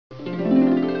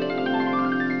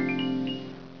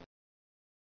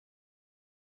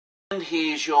And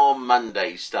here's your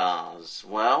Monday stars.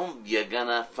 Well, you're going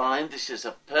to find this is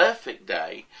a perfect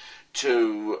day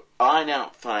to iron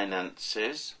out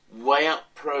finances, weigh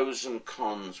up pros and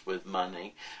cons with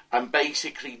money, and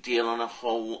basically deal on a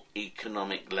whole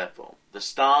economic level. The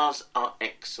stars are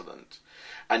excellent.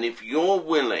 And if you're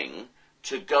willing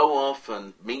to go off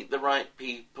and meet the right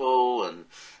people and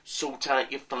sort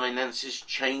out your finances,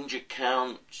 change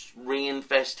accounts,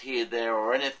 reinvest here, there,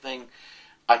 or anything,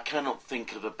 I cannot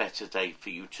think of a better day for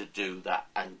you to do that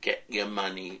and get your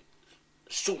money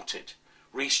sorted,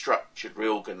 restructured,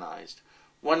 reorganised.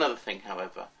 One other thing,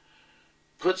 however,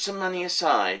 put some money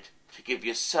aside to give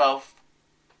yourself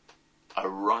a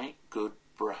right good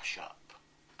brush up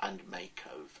and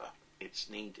makeover. It's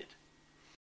needed.